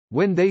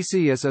When They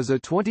See Us is a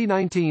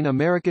 2019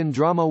 American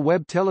drama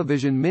web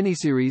television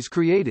miniseries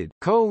created,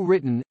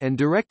 co-written, and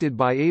directed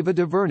by Ava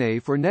DuVernay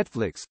for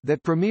Netflix,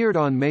 that premiered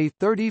on May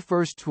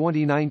 31,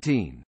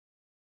 2019.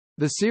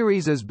 The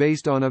series is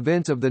based on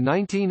events of the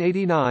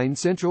 1989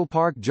 Central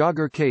Park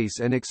jogger case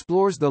and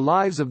explores the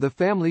lives of the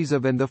families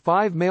of and the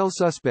 5 male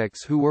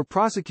suspects who were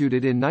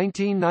prosecuted in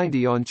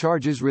 1990 on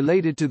charges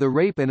related to the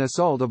rape and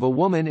assault of a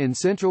woman in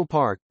Central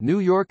Park, New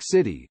York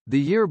City, the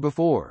year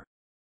before.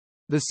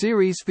 The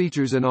series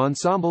features an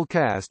ensemble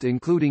cast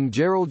including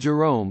Gerald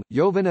Jerome,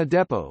 Jovan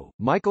Adepo,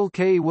 Michael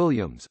K.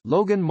 Williams,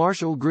 Logan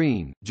Marshall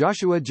Green,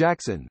 Joshua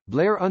Jackson,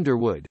 Blair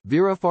Underwood,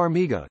 Vera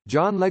Farmiga,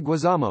 John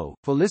Leguizamo,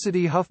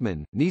 Felicity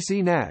Huffman,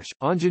 Niecy Nash,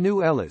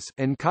 Anjanou Ellis,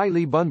 and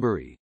Kylie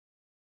Bunbury.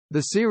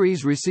 The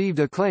series received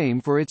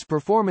acclaim for its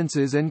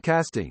performances and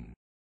casting.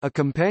 A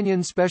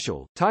companion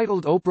special,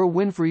 titled Oprah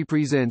Winfrey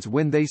Presents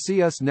When They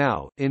See Us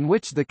Now, in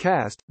which the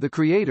cast, the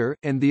creator,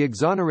 and the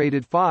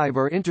exonerated 5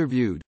 are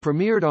interviewed,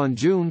 premiered on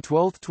June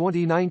 12,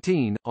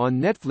 2019,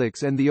 on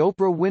Netflix and the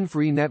Oprah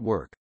Winfrey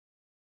Network.